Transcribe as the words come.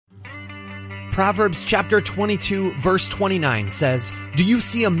Proverbs chapter 22, verse 29 says, "Do you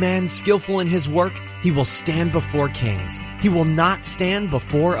see a man skillful in his work? He will stand before kings. He will not stand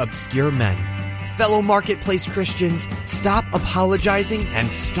before obscure men." Fellow Marketplace Christians, stop apologizing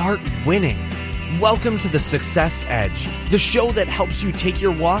and start winning. Welcome to the Success Edge, the show that helps you take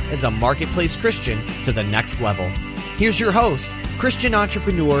your walk as a Marketplace Christian to the next level. Here's your host, Christian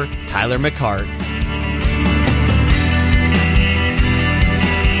entrepreneur Tyler McCart.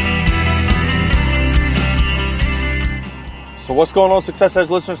 So what's going on, Success Edge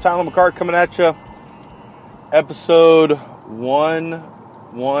listeners? Tyler McCart coming at you. Episode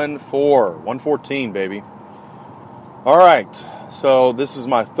 114, baby. All right, so this is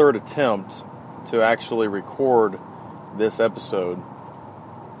my third attempt to actually record this episode.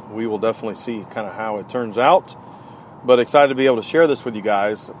 We will definitely see kind of how it turns out, but excited to be able to share this with you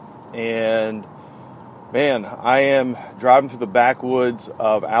guys. And man, I am driving through the backwoods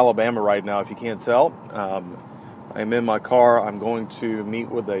of Alabama right now, if you can't tell. I'm in my car. I'm going to meet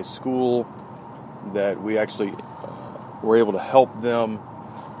with a school that we actually were able to help them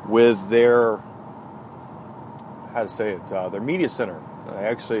with their, their media center. I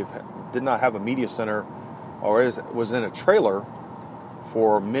actually did not have a media center, or was in a trailer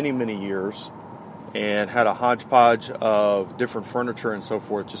for many, many years, and had a hodgepodge of different furniture and so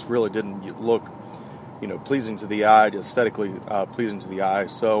forth. Just really didn't look, pleasing to the eye, aesthetically pleasing to the eye.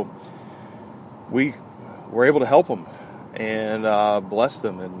 So we were able to help them and bless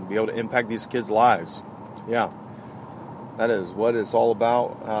them and be able to impact these kids' lives. Yeah, that is what it's all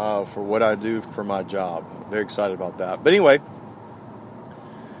about for what I do for my job. Very excited about that. But anyway,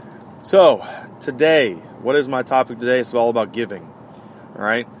 so today, what is my topic today? It's all about giving. All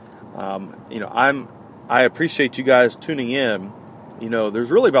right, I appreciate you guys tuning in. There's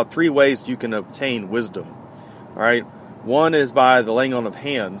really about three ways you can obtain wisdom. All right, one is by the laying on of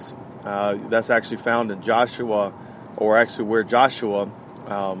hands. That's actually found in Joshua, or actually where Joshua,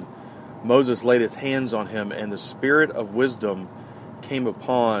 Moses laid his hands on him, and the spirit of wisdom came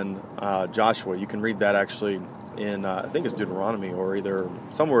upon Joshua. You can read that actually in I think it's Deuteronomy, or either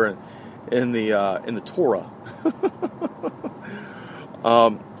somewhere in the Torah.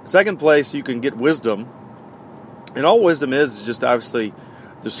 Second place you can get wisdom, and all wisdom is just obviously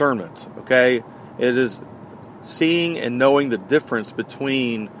discernment. Okay, it is seeing and knowing the difference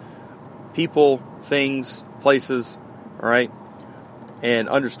between people, things, places, all right, and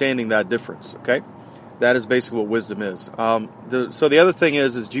understanding that difference, okay? That is basically what wisdom is. So the other thing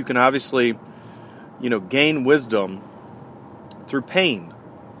is you can obviously, gain wisdom through pain,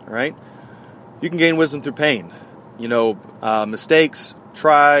 all right? You can gain wisdom through pain. Mistakes,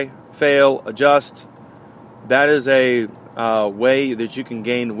 try, fail, adjust. That is a way that you can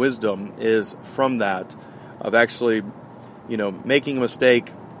gain wisdom, is from that, of actually, making a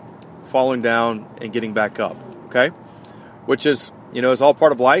mistake, falling down, and getting back up, okay? Which is, is all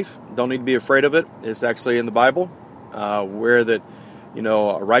part of life. Don't need to be afraid of it. It's actually in the Bible, where that,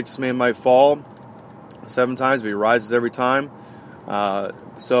 a righteous man might fall 7 times, but he rises every time.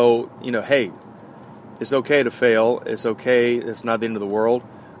 So, hey, it's okay to fail. It's okay. It's not the end of the world,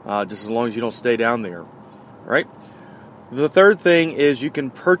 just as long as you don't stay down there, all right? The third thing is you can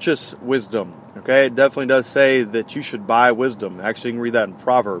purchase wisdom, okay? It definitely does say that you should buy wisdom. Actually, you can read that in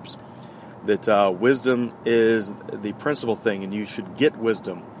Proverbs, that wisdom is the principal thing, and you should get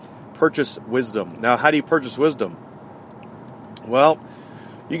wisdom. Purchase wisdom. Now, how do you purchase wisdom? Well,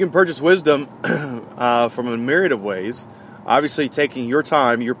 you can purchase wisdom from a myriad of ways. Obviously, taking your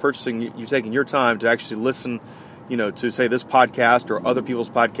time, you're taking your time to actually listen, to say this podcast or other people's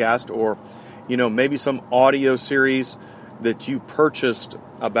podcast, or, maybe some audio series that you purchased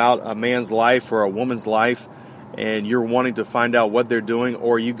about a man's life or a woman's life, and you're wanting to find out what they're doing,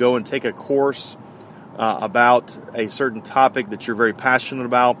 or you go and take a course about a certain topic that you're very passionate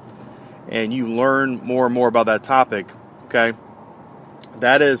about, and you learn more and more about that topic, okay?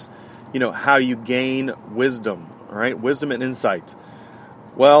 That is, how you gain wisdom, all right? Wisdom and insight.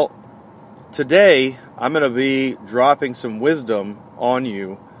 Well, today I'm going to be dropping some wisdom on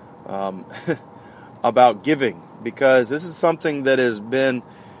you about giving, because this is something that has been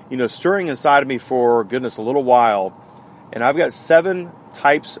stirring inside of me for, goodness, a little while. And I've got 7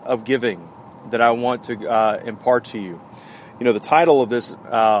 types of giving that I want to impart to you. The title of this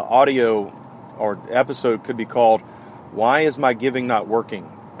audio or episode could be called, "Why is my giving not working?"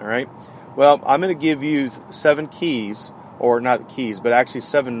 All right? Well, I'm going to give you 7 keys, or not keys, but actually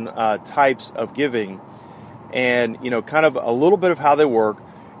 7 types of giving, and, kind of a little bit of how they work.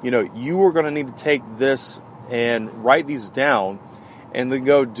 You are going to need to take this and write these down, and then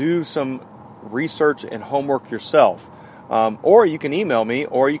go do some research and homework yourself Or you can email me,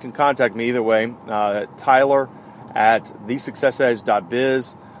 or you can contact me either way,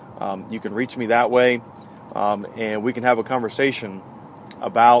 Tyler@thesuccessedge.biz. You can reach me that way, and we can have a conversation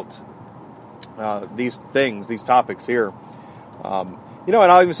about these things, these topics here. And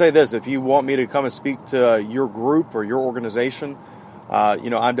I'll even say this: if you want me to come and speak to your group or your organization,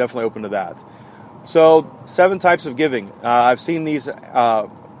 I'm definitely open to that. So, 7 types of giving. I've seen these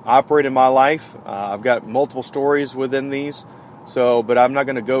operate in my life. I've got multiple stories within these. But I'm not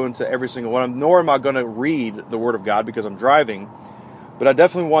going to go into every single one, nor am I going to read the Word of God because I'm driving. But I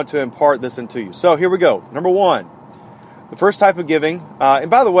definitely want to impart this into you. So here we go. Number 1, the first type of giving.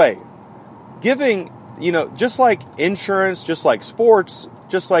 And by the way, giving, just like insurance, just like sports,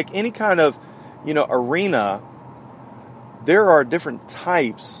 just like any kind of, arena, there are different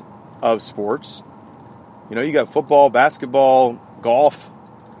types of sports. You got football, basketball, golf.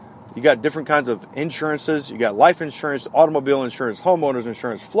 You got different kinds of insurances. You got life insurance, automobile insurance, homeowners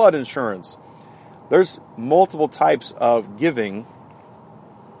insurance, flood insurance. There's multiple types of giving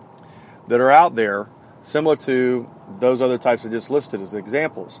that are out there, similar to those other types I just listed as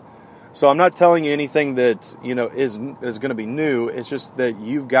examples. So I'm not telling you anything that is going to be new. It's just that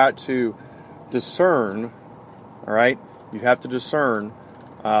you've got to discern. All right, you have to discern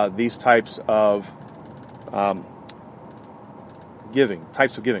these types of giving.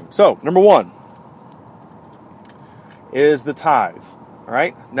 So number 1 is the tithe. All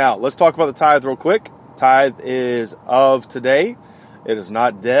right. Now let's talk about the tithe real quick. Tithe is of today. It is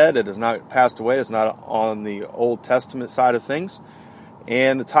not dead. It is not passed away. It's not on the Old Testament side of things.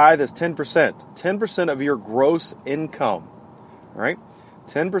 And the tithe is 10%. 10% of your gross income. All right.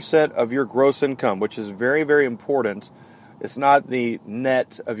 10% of your gross income, which is very, very important. It's not the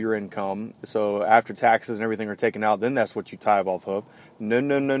net of your income. So after taxes and everything are taken out, then that's what you tithe off of.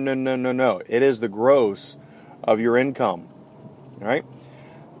 No. It is the gross of your income. All right.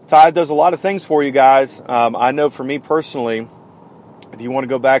 Tithe does a lot of things for you guys. I know for me personally, if you want to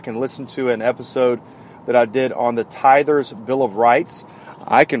go back and listen to an episode that I did on the Tither's Bill of Rights,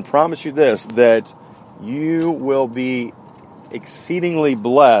 I can promise you this, that you will be exceedingly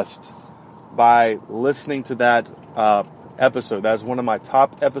blessed by listening to that episode. That is one of my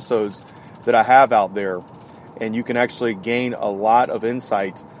top episodes that I have out there, and you can actually gain a lot of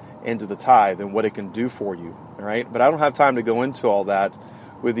insight into the tithe and what it can do for you. All right, but I don't have time to go into all that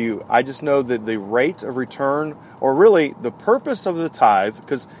with you. I just know that the rate of return, or really the purpose of the tithe,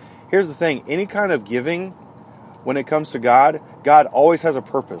 because here's the thing, any kind of giving, when it comes to God, God always has a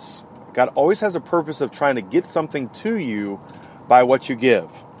purpose. God always has a purpose of trying to get something to you by what you give.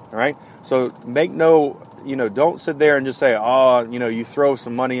 All right, so make no, don't sit there and just say, you throw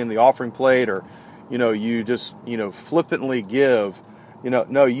some money in the offering plate, or, you just, flippantly give.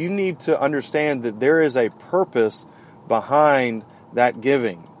 No, you need to understand that there is a purpose behind that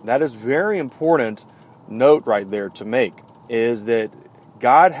giving. That is very important note right there to make, is that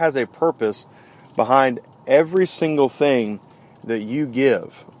God has a purpose behind every single thing that you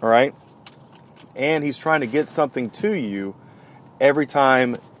give, all right? And He's trying to get something to you every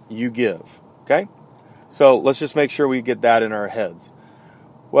time you give, okay? So let's just make sure we get that in our heads.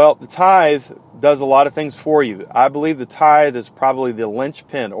 Well, the tithe does a lot of things for you. I believe the tithe is probably the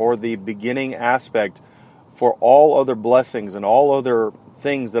linchpin or the beginning aspect for all other blessings and all other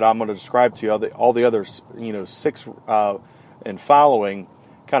things that I'm going to describe to you. All the others, 6 and following,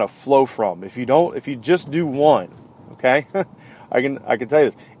 kind of flow from. If you just do one, okay, I can tell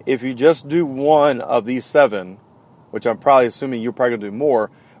you this. If you just do one of these 7, which I'm probably assuming you're probably going to do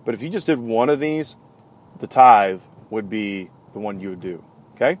more, but if you just did one of these, the tithe would be the one you would do.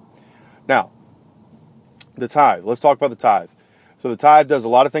 Okay? Now, the tithe. Let's talk about the tithe. So the tithe does a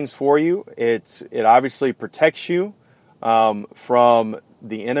lot of things for you. It obviously protects you from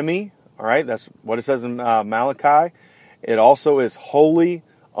the enemy. All right? That's what it says in Malachi. It also is holy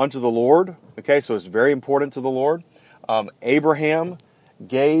unto the Lord. Okay? So it's very important to the Lord. Abraham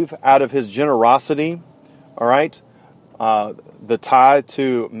gave out of his generosity, all right, the tithe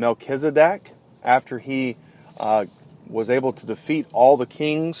to Melchizedek after he was able to defeat all the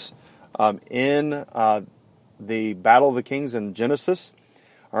kings in the Battle of the Kings in Genesis.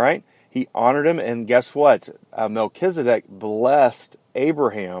 All right, he honored him, and guess what? Melchizedek blessed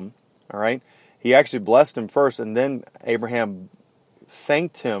Abraham. All right, he actually blessed him first, and then Abraham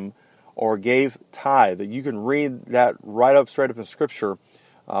thanked him or gave tithe. You can read that straight up in Scripture.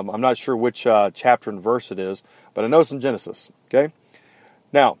 I'm not sure which chapter and verse it is, but I know it's in Genesis. Okay,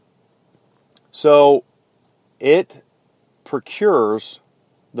 now, so it procures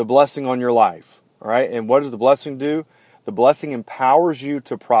the blessing on your life. All right, and what does the blessing do? The blessing empowers you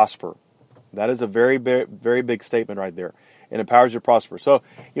to prosper. That is a very, very big statement right there. and empowers you to prosper. So,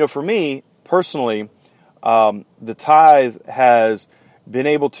 for me personally, the tithe has been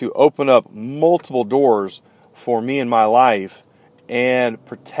able to open up multiple doors for me in my life and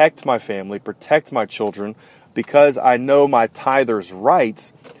protect my family, protect my children, because I know my tither's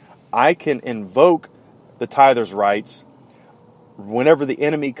rights. I can invoke the tither's rights whenever the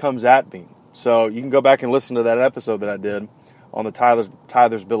enemy comes at me. So you can go back and listen to that episode that I did on the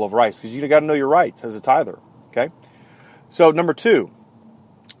tither's Bill of Rights, because you got to know your rights as a tither. Okay. So number two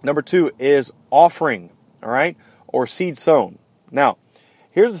is offering. All right, or seed sown. Now,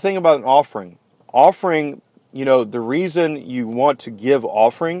 here's the thing about an offering. Offering, the reason you want to give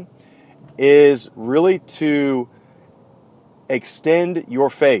offering is really to extend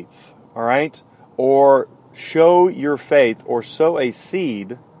your faith. All right, or show your faith, or sow a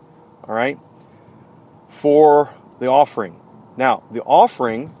seed. All right, for the offering. Now, the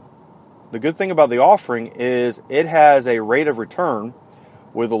offering, the good thing about the offering is it has a rate of return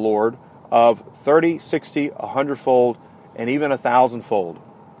with the Lord of 30, 60, 100-fold, and even 1,000-fold.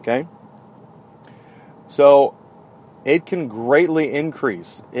 Okay? So, it can greatly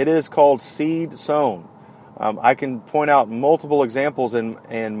increase. It is called seed sown. I can point out multiple examples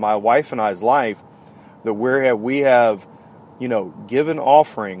in my wife and I's life that we have, given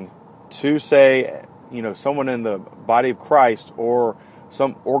offering to, say, someone in the body of Christ or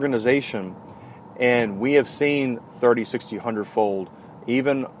some organization, and we have seen 30, 60, 100-fold,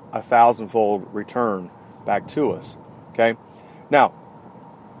 even 1,000-fold return back to us. Okay? Now,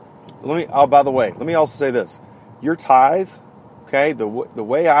 by the way, let me also say this. Your tithe, okay, the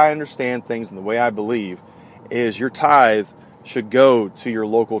way I understand things and the way I believe is your tithe should go to your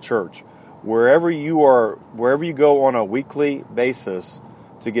local church. Wherever you go on a weekly basis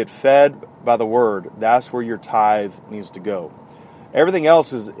to get fed by the word, that's where your tithe needs to go. Everything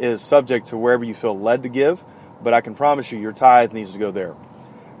else is subject to wherever you feel led to give, but I can promise you your tithe needs to go there.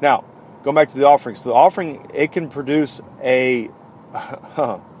 Now, going back to the offering. So the offering, it can produce an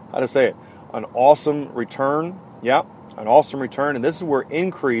awesome return. Yeah, an awesome return. And this is where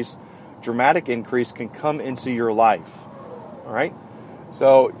dramatic increase can come into your life. All right?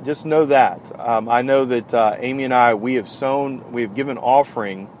 So just know that. I know that Amy and I, we have given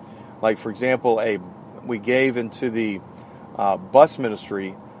offering. Like, for example, we gave into the bus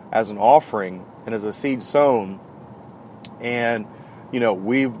ministry as an offering and as a seed sown. And,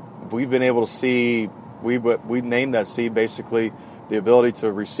 we've been able to see, we named that seed basically the ability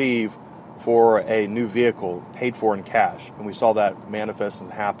to receive for a new vehicle paid for in cash. And we saw that manifest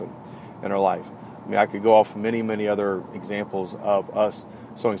and happen in our life. I mean, I could go off many, many other examples of us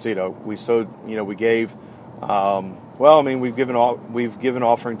sowing seed. We sowed, we gave, we've given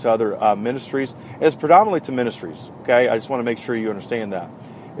offering to other ministries. It's predominantly to ministries, okay? I just want to make sure you understand that.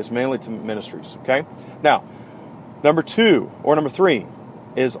 It's mainly to ministries, okay? Now, number 3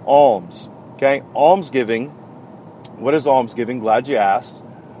 is alms, okay? Almsgiving. What is almsgiving? Glad you asked.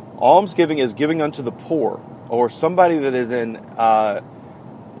 Almsgiving is giving unto the poor, or somebody that is in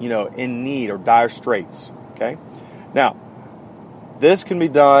need or dire straits, okay? Now, this can be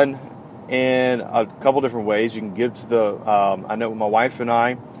done in a couple different ways. You can give to I know my wife and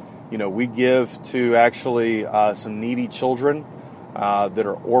I, we give to actually some needy children that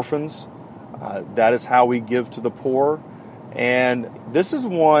are orphans. That is how we give to the poor. And this is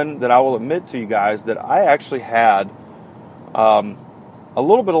one that I will admit to you guys that I actually had a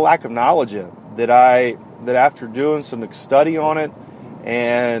little bit of lack of knowledge in. That after doing some study on it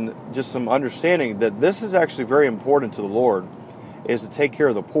and just some understanding that this is actually very important to the Lord, is to take care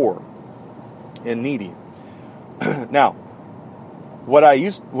of the poor and needy. Now, what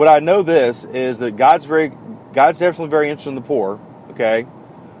I know this is that God's definitely very interested in the poor, okay?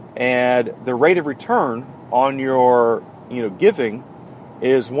 And the rate of return on your giving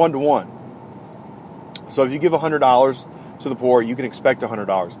is 1-to-1. So if you give $100 to the poor, you can expect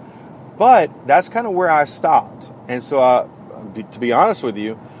 $100. But that's kind of where I stopped. And so, to be honest with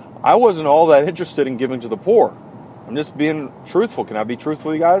you, I wasn't all that interested in giving to the poor. I'm just being truthful. Can I be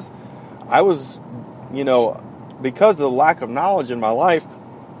truthful with you guys? I was, because of the lack of knowledge in my life,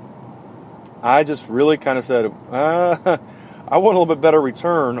 I just really kind of said, I want a little bit better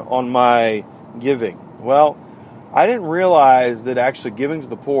return on my giving. Well, I didn't realize that actually giving to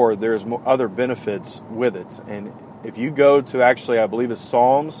the poor, there's other benefits with it. And if you go to actually, I believe it's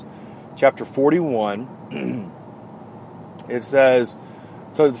Psalms chapter 41, it says,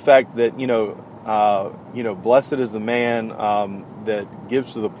 to the fact that, blessed is the man that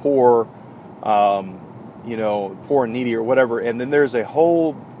gives to the poor, poor and needy or whatever. And then there's a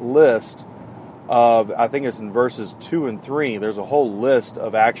whole list of, I think it's in verses 2 and 3, there's a whole list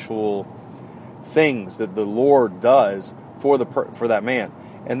of actual things that the Lord does for that man.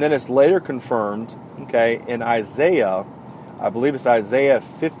 And then it's later confirmed, okay, in Isaiah, I believe it's Isaiah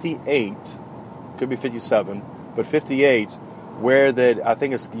 58, could be 57, but 58, where that I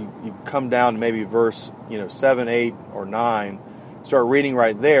think it's you come down to maybe verse 7, 8, or 9, start reading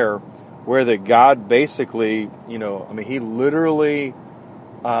right there, where that God basically, He literally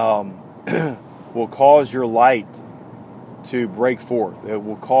will cause your light to break forth. It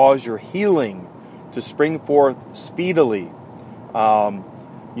will cause your healing to spring forth speedily.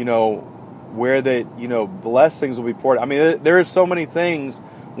 Where that blessings will be poured. I mean, there is so many things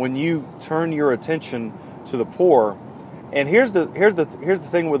when you turn your attention to the poor. And here's the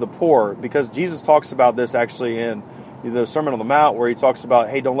thing with the poor, because Jesus talks about this actually in the Sermon on the Mount, where he talks about,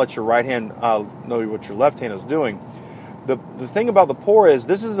 hey, don't let your right hand know what your left hand is doing. The thing about the poor is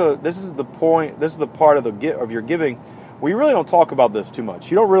this is the part of your giving. We really don't talk about this too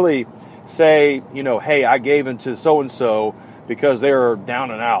much. You don't really say, hey, I gave into so and so because they're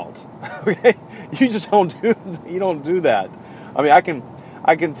down and out. Okay, you just don't do that. I mean, I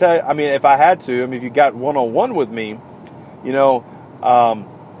can tell you, I mean, if I had to, I mean, if you got one-on-one with me,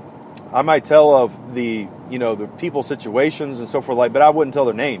 I might tell of the people's situations and so forth, but I wouldn't tell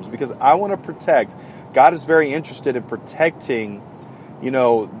their names, because I want to protect. God is very interested in protecting,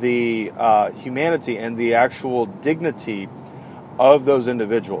 the humanity and the actual dignity of those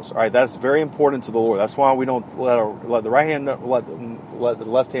individuals. All right, that's very important to the Lord. That's why we don't let the right hand let the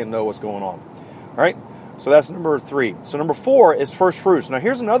left hand know what's going on. All right, so that's number 3. So number 4 is first fruits. Now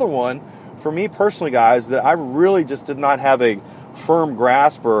here's another one for me personally, guys, that I really just did not have a firm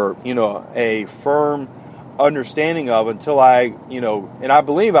grasp or a firm understanding of until I and I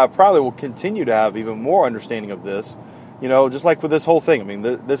believe I probably will continue to have even more understanding of this. Just like with this whole thing. I mean,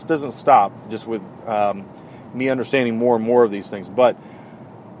 this doesn't stop just with me understanding more and more of these things. But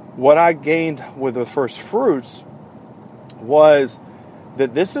what I gained with the first fruits was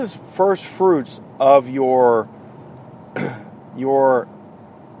that this is first fruits of your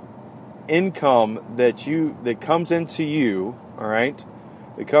income that comes into you. All right,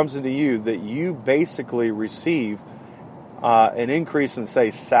 it comes into you that you basically receive an increase in,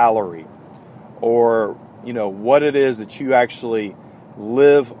 say, salary, or what it is that you actually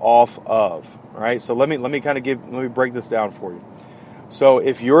live off of. All right, so let me break this down for you. So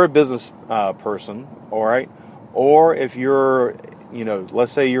if you're a business person, all right, or if you're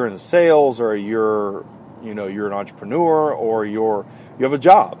let's say you're in sales, or you're an entrepreneur, or you have a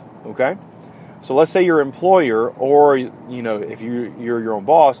job, okay. So let's say your employer, or if you're your own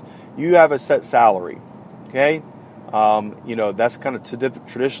boss, you have a set salary, okay. That's kind of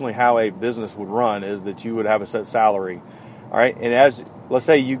traditionally how a business would run, is that you would have a set salary. All right, and as let's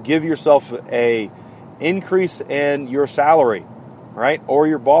say you give yourself a increase in your salary, right? Or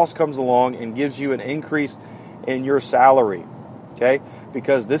your boss comes along and gives you an increase in your salary, okay?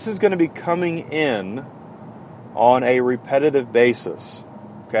 Because this is going to be coming in on a repetitive basis,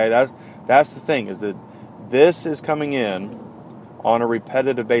 okay? That's the thing, is that this is coming in on a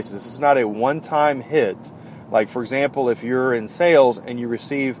repetitive basis. This is not a one-time hit. Like, for example, if you're in sales and you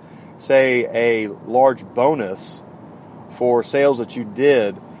receive, say, a large bonus for sales that you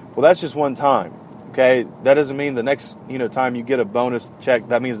did, well, that's just one time, okay? That doesn't mean the next, time you get a bonus check,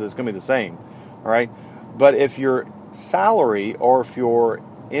 that means that it's going to be the same, all right? But if your salary, or if your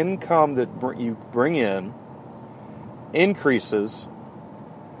income that you bring in increases,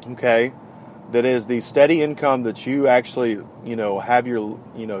 okay, that is the steady income that you actually, have your,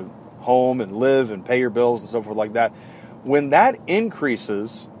 home and live and pay your bills and so forth like that, when that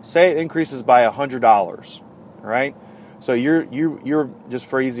increases, say it increases by $100, all right? So you're just,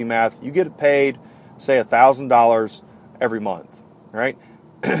 for easy math, you get paid, say, $1,000 every month, right?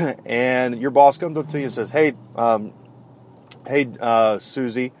 And your boss comes up to you and says, "Hey,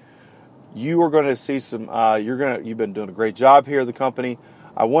 Susie, you are going to see some. You've been doing a great job here at the company.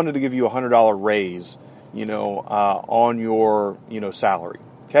 I wanted to give you a $100 raise, on your, salary."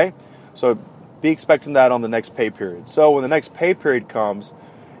 Okay, so be expecting that on the next pay period. So when the next pay period comes,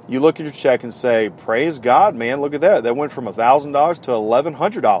 you look at your check and say, "Praise God, man! Look at that. That went from $1,000 to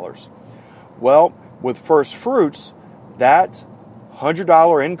 $1,100." Well, with first fruits, that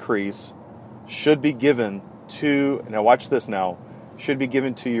 $100 increase should be given to, now watch this now, should be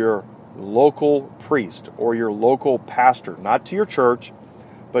given to your local priest or your local pastor, not to your church,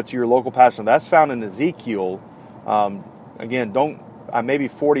 but to your local pastor. That's found in Ezekiel. Again, maybe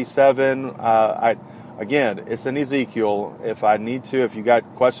 47. Again, it's in Ezekiel. If I need to, if you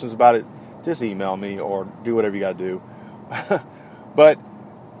got questions about it, just email me or do whatever you got to do. But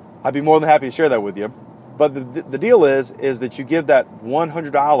I'd be more than happy to share that with you. But the deal is that you give that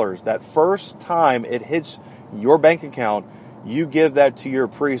 $100, that first time it hits your bank account, you give that to your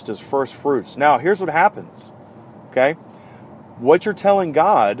priest as first fruits. Now, here's what happens, okay? What you're telling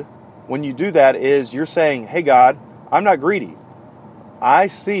God when you do that is you're saying, hey, God, I'm not greedy. I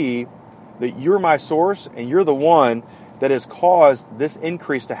see that you're my source and you're the one that has caused this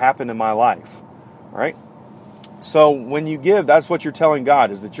increase to happen in my life, all right? So when you give, that's what you're telling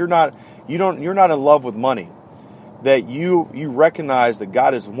God, is that you're not in love with money, that you recognize that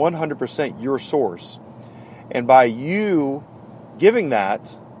God is 100% your source. And by you giving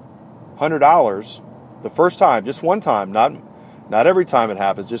that $100 the first time, just one time, not every time it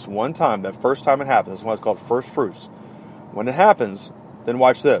happens, just one time, that first time it happens, that's why it's called first fruits. When it happens, then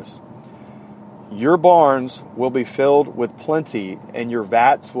watch this. Your barns will be filled with plenty, and your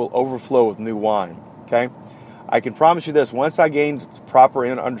vats will overflow with new wine. Okay? I can promise you this, once I gained proper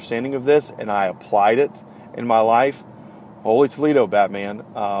understanding of this, and I applied it in my life, Holy Toledo, Batman,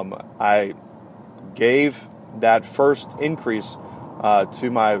 I gave that first increase to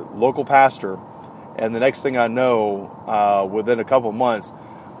my local pastor, and the next thing I know, within a couple months,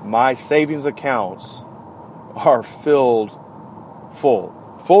 my savings accounts are filled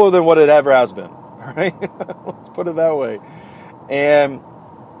fuller than what it ever has been. All right, let's put it that way. And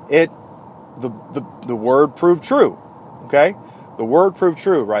the word proved true. Okay, the word proved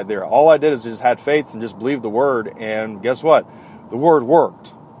true right there. All I did is just had faith and just believed the word, and guess what? The word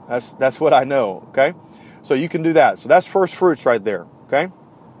worked. That's what I know. Okay, so you can do that. So that's first fruits right there. Okay.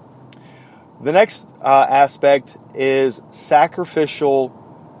 The next aspect is sacrificial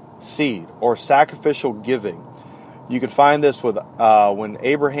seed or sacrificial giving. You can find this with when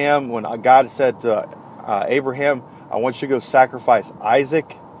God said to Abraham, I want you to go sacrifice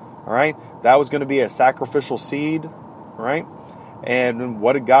Isaac. All right, that was going to be a sacrificial seed. All right, and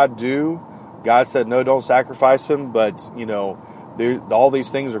what did God do? God said, no, don't sacrifice him. But all these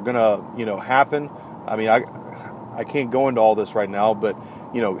things are going to happen. I mean, I can't go into all this right now, but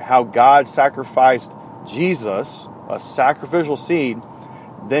how God sacrificed Jesus, a sacrificial seed.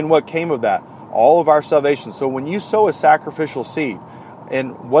 Then what came of that? All of our salvation. So when you sow a sacrificial seed,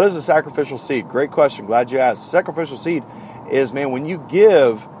 and what is a sacrificial seed? Great question. Glad you asked. Sacrificial seed is, man, when you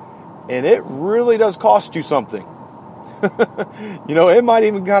give, and it really does cost you something. It might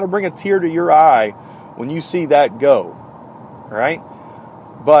even kind of bring a tear to your eye when you see that go. All right?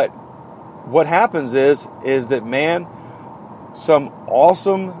 But what happens is that, man, some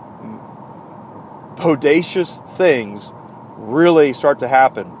awesome, bodacious things really start to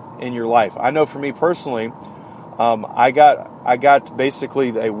happen in your life. I know for me personally, I got basically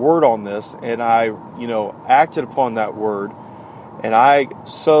a word on this, and I acted upon that word, and I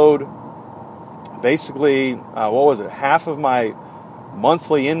sowed basically half of my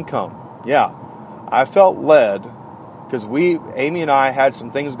monthly income. Yeah, I felt led because Amy and I had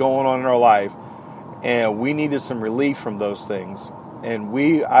some things going on in our life, and we needed some relief from those things, and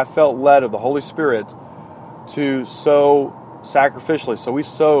I felt led of the Holy Spirit to sow sacrificially. So we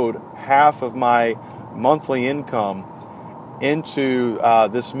sowed half of my monthly income into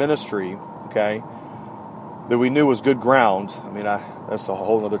this ministry, okay, that we knew was good ground. I mean, that's a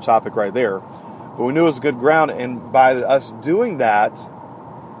whole other topic right there. But we knew it was good ground, and by us doing that,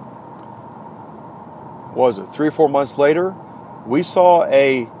 what was it, 3 or 4 months later, we saw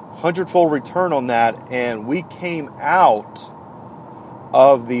a 100-fold return on that, and we came out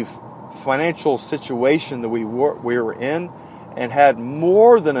of the financial situation that we were in and had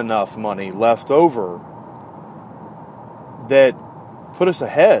more than enough money left over that put us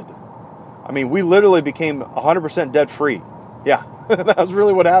ahead. I mean, we literally became 100% debt free. Yeah, that was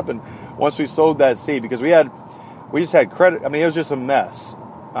really what happened once we sowed that seed, because we just had credit. I mean, it was just a mess.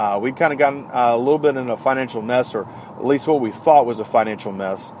 We'd kind of gotten a little bit in a financial mess, or at least what we thought was a financial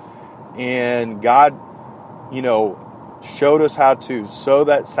mess. And God, showed us how to sow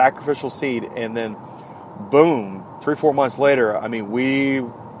that sacrificial seed, and then boom, 3 or 4 months later, I mean, we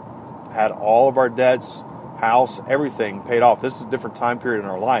had all of our debts, house, everything paid off. This is a different time period in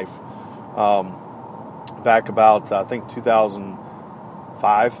our life. Back about, I think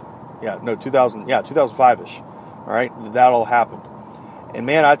 2005. 2005-ish. All right, that all happened. And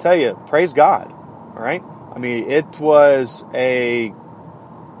man, I tell you, praise God. All right, I mean, it was a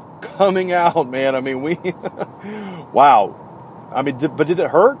coming out, man. I mean, wow. I mean, but did it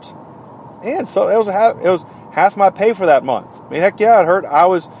hurt? Man, so it was half my pay for that month. I mean, heck yeah, it hurt. I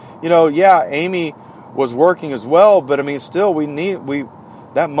was, Amy was working as well, but I mean, still,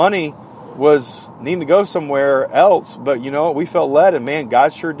 that money was needing to go somewhere else. But we felt led, and man,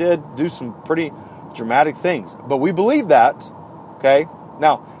 God sure did do some pretty dramatic things. But we believe that. Okay.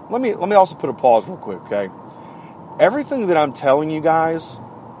 Now, let me also put a pause real quick. Okay. Everything that I'm telling you guys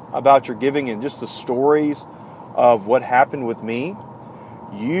about your giving and just the stories of what happened with me,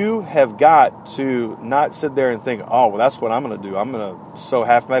 you have got to not sit there and think, oh, well, that's what I'm going to do. I'm going to sow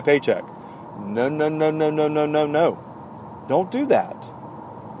half my paycheck. No, no, no, no, no, no, no, no. Don't do that.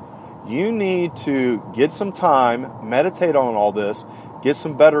 You need to get some time, meditate on all this, get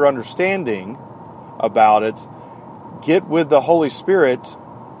some better understanding about it, get with the Holy Spirit,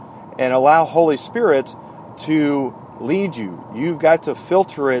 and allow Holy Spirit to lead you. You've got to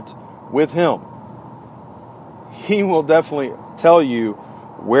filter it with Him. He will definitely tell you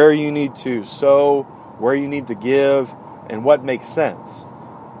where you need to sow, where you need to give, and what makes sense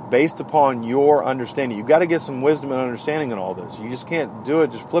based upon your understanding. You've got to get some wisdom and understanding in all this. You just can't do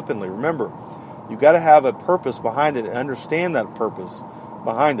it just flippantly. Remember, you've got to have a purpose behind it and understand that purpose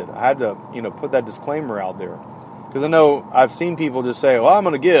behind it. I had to, put that disclaimer out there because I know I've seen people just say, well, I'm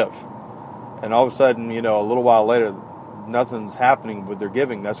going to give. And all of a sudden, a little while later, nothing's happening with their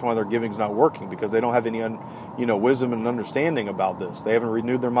giving. That's why their giving's not working, because they don't have any, wisdom and understanding about this. They haven't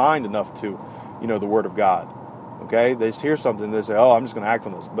renewed their mind enough to, the Word of God. Okay? They just hear something, they say, oh, I'm just going to act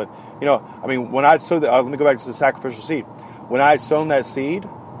on this. But, when I sowed let me go back to the sacrificial seed. When I had sown that seed,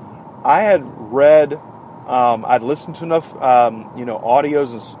 I had read, I'd listened to enough,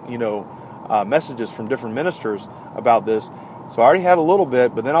 audios and, messages from different ministers about this. So I already had a little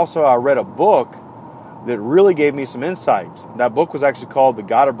bit, but then also I read a book that really gave me some insights. That book was actually called The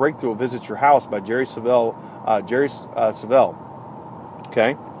God of Breakthrough Will Visit Your House by Jerry Savelle.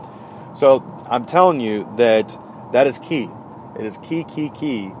 Okay? So I'm telling you that is key. It is key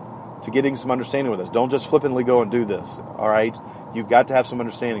to getting some understanding with this. Don't just flippantly go and do this, all right? You've got to have some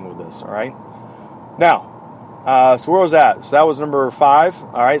understanding with this, all right? Now, so where was that? So that was number 5,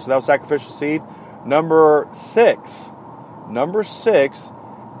 all right? So that was sacrificial seed. Number 6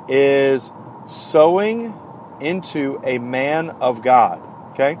 is sowing into a man of God,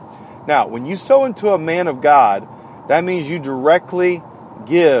 okay? Now, when you sow into a man of God, that means you directly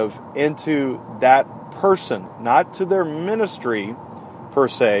give into that person, not to their ministry per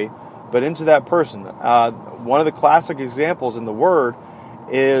se, but into that person. One of the classic examples in the Word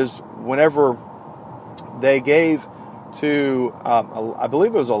is whenever they gave to, I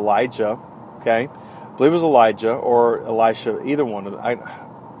believe it was Elijah, okay? I believe it was Elijah or Elisha, either one of them.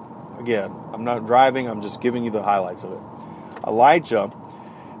 Again, I'm not driving, I'm just giving you the highlights of it. Elijah,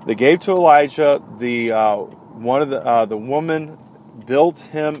 they gave to Elijah, the woman built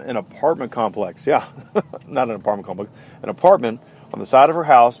him an apartment complex. Yeah, not an apartment complex, an apartment on the side of her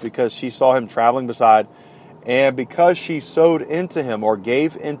house because she saw him traveling beside. And because she sowed into him or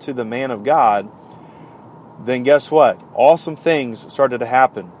gave into the man of God, then guess what? Awesome things started to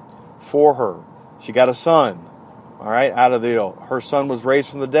happen for her. She got a son, all right, out of the deal. Her son was raised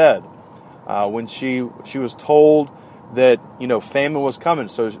from the dead. When she was told that famine was coming,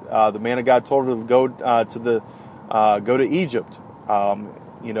 so the man of God told her to go to Egypt,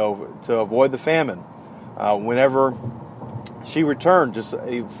 to avoid the famine. Whenever she returned, just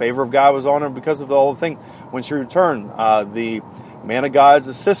a favor of God was on her because of the whole thing. When she returned, the man of God's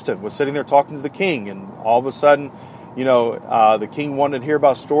assistant was sitting there talking to the king, and all of a sudden, the king wanted to hear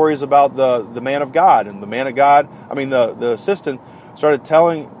about stories about the man of God, and the man of God, the assistant started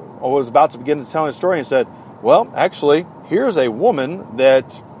telling, or was about to begin to tell a story, and said, well, actually, here's a woman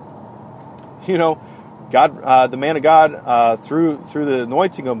that, God, the man of God, through the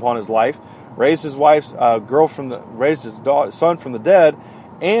anointing upon his life, raised his wife's raised his son from the dead,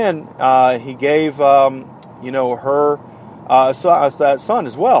 and he gave, her that son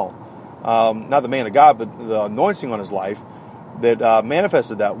as well. Not the man of God, but the anointing on his life that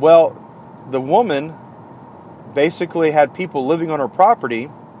manifested that. Well, the woman basically had people living on her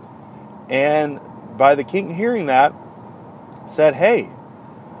property, and by the king hearing that, said, hey,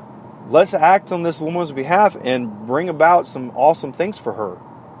 let's act on this woman's behalf and bring about some awesome things for her,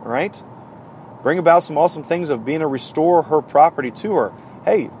 all right? Bring about some awesome things of being to restore her property to her.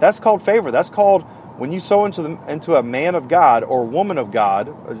 Hey, that's called favor. That's called, when you sow into a man of God or woman of God,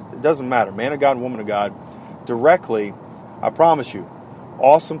 it doesn't matter, man of God, woman of God, directly, I promise you,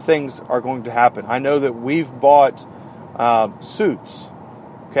 awesome things are going to happen. I know that we've bought suits,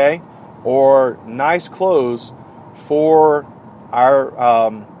 okay, or nice clothes for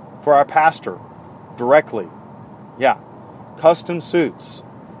our pastor directly. Yeah, custom suits.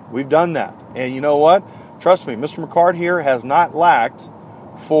 We've done that. And you know what? Trust me, Mr. McCard here has not lacked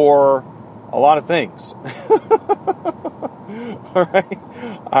for a lot of things. All right?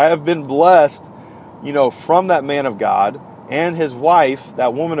 I have been blessed, from that man of God and his wife,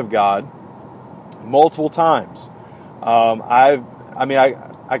 that woman of God, multiple times. I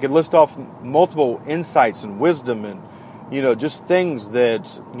could list off multiple insights and wisdom and, just things that,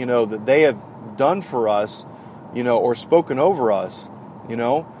 that they have done for us or spoken over us,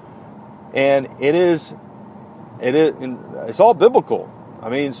 and it's all biblical. I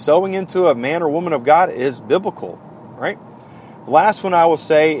mean, sowing into a man or woman of God is biblical, right? The last one I will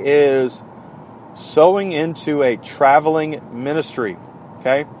say is sowing into a traveling ministry,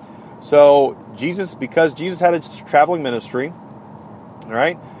 okay? So because Jesus had a traveling ministry, all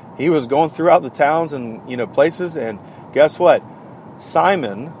right, he was going throughout the towns and, places, and guess what?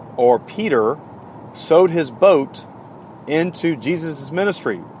 Simon, or Peter, sowed his boat into Jesus'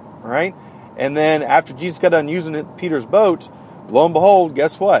 ministry, all right? And then after Jesus got done using Peter's boat, lo and behold,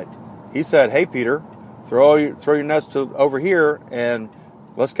 guess what? He said, "Hey, Peter, throw your nets over here and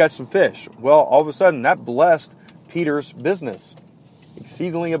let's catch some fish." Well, all of a sudden, that blessed Peter's business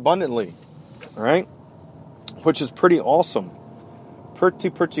exceedingly abundantly, all right? Which is pretty awesome.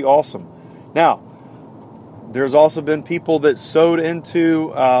 Pretty awesome. Now, there's also been people that sowed into,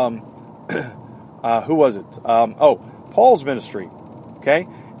 who was it? Paul's ministry, okay?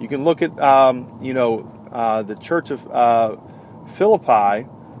 You can look at, the church of Philippi,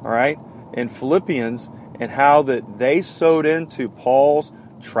 all right, in Philippians, and how that they sowed into Paul's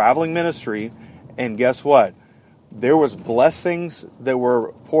traveling ministry, and guess what? There was blessings that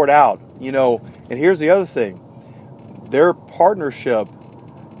were poured out, and here's the other thing. Their partnership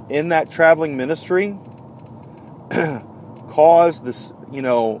in that traveling ministry caused this,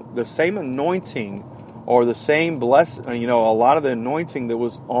 the same anointing or the same blessing, a lot of the anointing that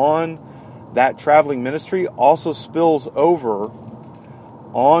was on that traveling ministry also spills over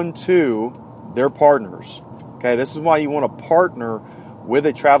onto their partners. Okay, this is why you want to partner with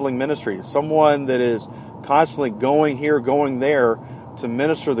a traveling ministry, someone that is constantly going here, going there to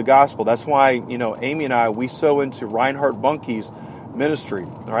minister the gospel. That's why, Amy and I, we sow into Reinhard Bunke's ministry.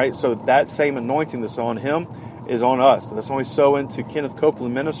 All right, so that same anointing that's on him is on us. That's why we sow into Kenneth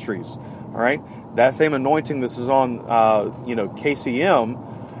Copeland Ministries. All right, that same anointing this is on, KCM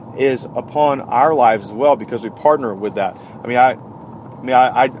is upon our lives as well, because we partner with that.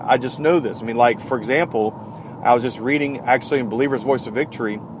 I just know this. Like, for example, I was just reading actually in Believer's Voice of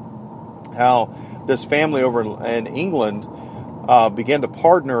Victory how this family over in England began to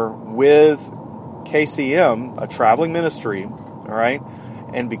partner with KCM, a traveling ministry, all right?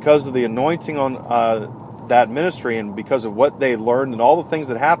 And because of the anointing on that ministry and because of what they learned and all the things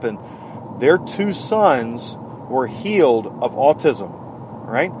that happened, their 2 sons were healed of autism, all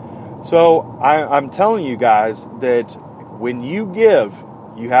right? So I'm telling you guys that when you give,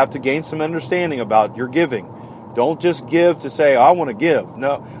 you have to gain some understanding about your giving. Don't just give to say, "I want to give."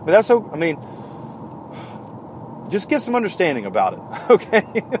 No, but just get some understanding about it, okay?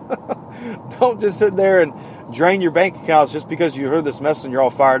 Don't just sit there and drain your bank accounts just because you heard this message and you're all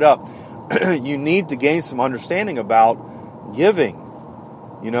fired up. You need to gain some understanding about giving,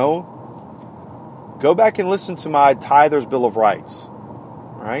 Go back and listen to my Tither's Bill of Rights,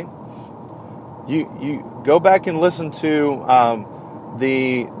 all right? You go back and listen to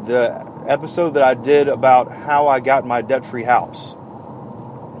the episode that I did about how I got my debt-free house,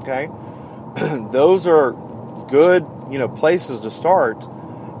 okay? Those are good, places to start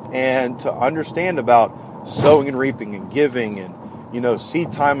and to understand about sowing and reaping and giving and,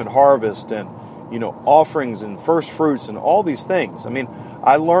 seed time and harvest and, offerings and first fruits and all these things.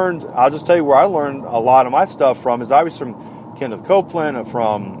 I'll just tell you where I learned a lot of my stuff from is obviously from Kenneth Copeland,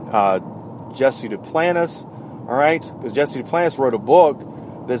 from Jesse Duplantis, all right? Because Jesse Duplantis wrote a book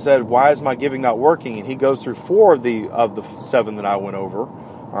that said, "Why is my giving not working?" And he goes through 4 of the 7 that I went over,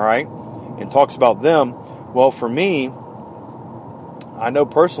 all right? And talks about them. Well, for me, I know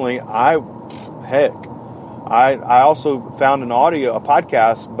personally, I also found a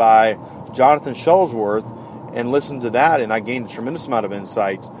podcast by Jonathan Shuttlesworth and listened to that, and I gained a tremendous amount of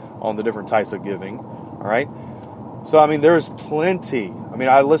insight on the different types of giving, all right? So, there's plenty.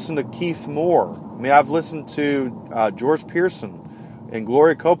 I listened to Keith Moore. I've listened to George Pearson and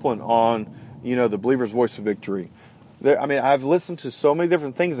Gloria Copeland on, the Believer's Voice of Victory. I've listened to so many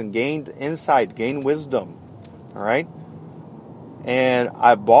different things and gained insight, gained wisdom, all right? And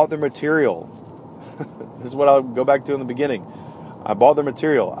I bought their material. This is what I'll go back to in the beginning. I bought their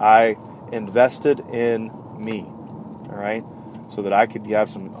material. I invested in me, all right? So that I could have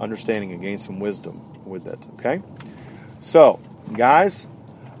some understanding and gain some wisdom with it, okay? So, guys,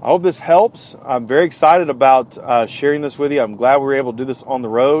 I hope this helps. I'm very excited about sharing this with you. I'm glad we were able to do this on the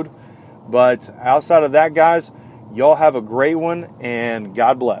road. But outside of that, guys, y'all have a great one, and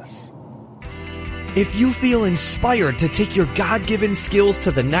God bless. If you feel inspired to take your God-given skills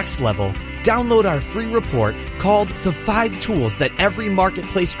to the next level, download our free report called The 5 Tools That Every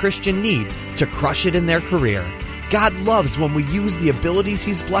Marketplace Christian Needs to Crush It in Their Career. God loves when we use the abilities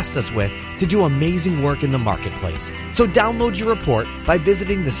He's blessed us with to do amazing work in the marketplace. So download your report by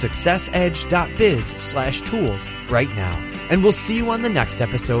visiting thesuccessedge.biz/tools right now. And we'll see you on the next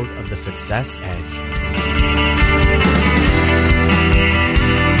episode of The Success Edge.